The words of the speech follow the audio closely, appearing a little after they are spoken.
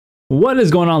What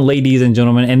is going on, ladies and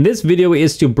gentlemen? And this video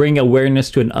is to bring awareness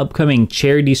to an upcoming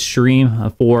charity stream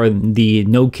for the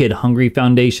No Kid Hungry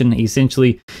Foundation.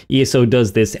 Essentially, ESO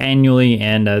does this annually,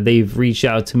 and they've reached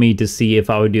out to me to see if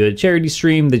I would do a charity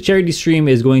stream. The charity stream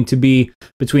is going to be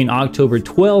between October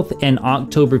 12th and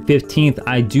October 15th.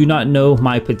 I do not know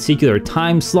my particular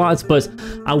time slots, but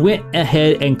I went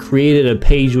ahead and created a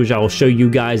page, which I will show you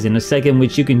guys in a second,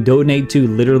 which you can donate to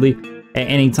literally at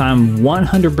any time.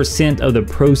 100% of the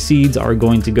proceeds are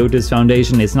going to go to this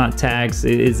foundation. It's not taxed,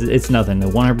 it's nothing. The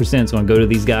 100% is going to go to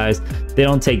these guys. They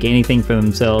don't take anything for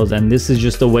themselves, and this is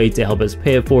just a way to help us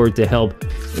pay it forward, to help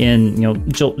in, you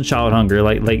know, child hunger,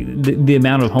 like the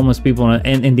amount of homeless people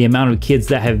and the amount of kids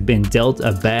that have been dealt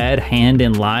a bad hand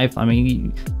in life. I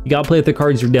mean, you gotta play with the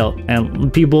cards you're dealt,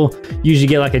 and people usually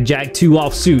get like a Jack 2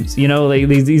 off suits, you know, like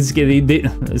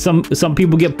some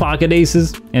people get pocket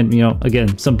aces, and you know,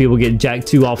 again, some people get Jack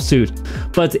 2 off suit.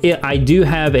 But I do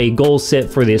have a goal set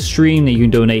for this stream that you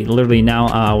can donate literally now.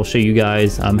 I will show you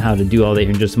guys how to do all that here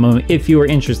in just a moment if you are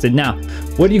interested. Now,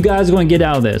 what are you guys going to get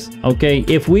out of this? Okay,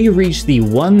 if we reach the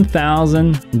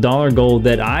 $1,000 goal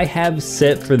that I have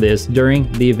set for this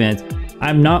during the event,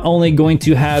 I'm not only going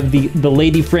to have the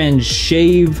lady friend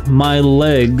shave my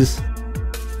legs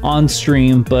on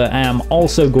stream, but I am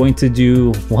also going to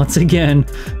do, once again,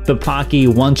 the Pocky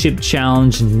one chip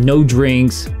challenge, no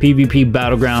drinks, PvP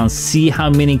battlegrounds, see how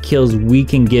many kills we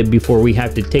can get before we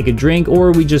have to take a drink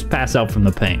or we just pass out from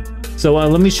the pain. So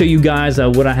let me show you guys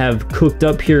what I have cooked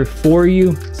up here for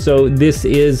you. So this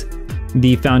is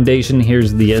the foundation.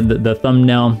 Here's the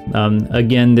thumbnail.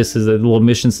 Again, this is a little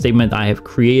mission statement I have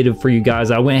created for you guys.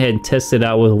 I went ahead and tested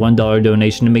out with a $1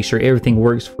 donation to make sure everything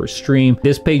works for stream.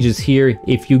 This page is here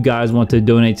if you guys want to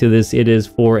donate to this. It is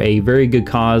for a very good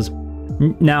cause.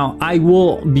 Now, I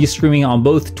will be streaming on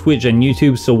both Twitch and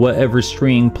YouTube, so whatever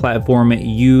streaming platform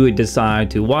you decide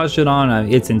to watch it on,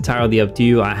 it's entirely up to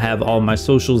you. I have all my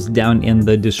socials down in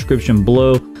the description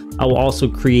below. I will also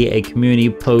create a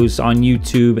community post on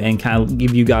YouTube and kind of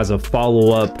give you guys a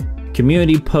follow-up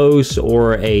community post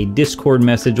or a Discord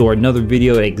message or another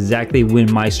video exactly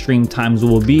when my stream times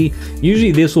will be.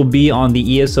 Usually this will be on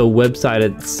the ESO website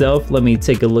itself. Let me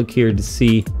take a look here to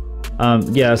see.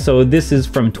 Yeah, so this is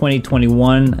from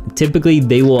 2021. Typically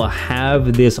they will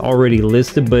have this already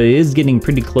listed, but it is getting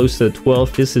pretty close to the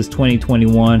 12th. This is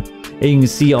 2021, and you can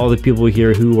see all the people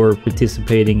here who are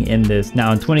participating in this.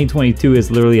 Now in 2022 is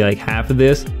literally like half of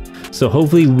this, so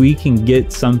hopefully we can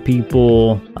get some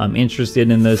people interested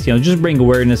in this, you know, just bring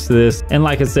awareness to this. And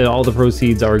like I said, all the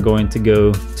proceeds are going to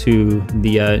go to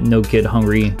the No Kid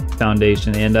Hungry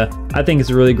Foundation, and I think it's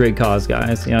a really great cause,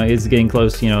 guys. You know, it's getting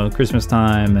close, you know, Christmas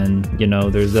time, and you know,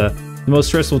 there's the most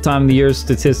stressful time of the year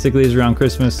statistically is around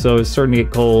Christmas, so it's starting to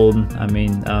get cold. I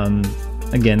mean,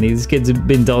 again, these kids have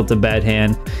been dealt a bad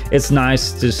hand. It's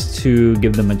nice just to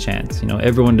give them a chance. You know,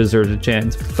 everyone deserves a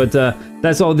chance. But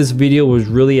that's all this video was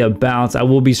really about. I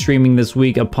will be streaming this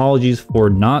week. Apologies for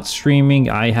not streaming.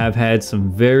 I have had some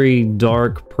very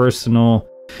dark personal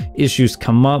issues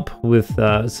come up with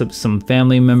some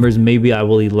family members. Maybe I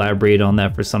will elaborate on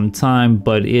that for some time,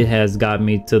 but it has got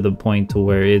me to the point to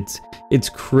where it's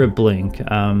crippling.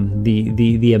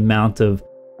 The amount of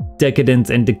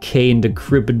decadence and decay and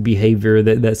decrepit behavior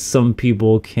that some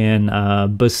people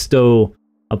can bestow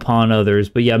upon others.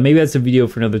 But yeah, maybe that's a video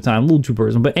for another time, a little too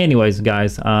personal. But anyways,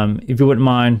 guys, if you wouldn't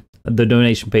mind, the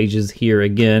donation page is here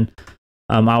again.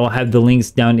 I will have the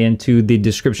links down into the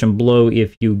description below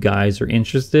if you guys are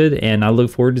interested, and I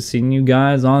look forward to seeing you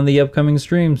guys on the upcoming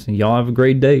streams. Y'all have a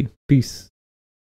great day. Peace.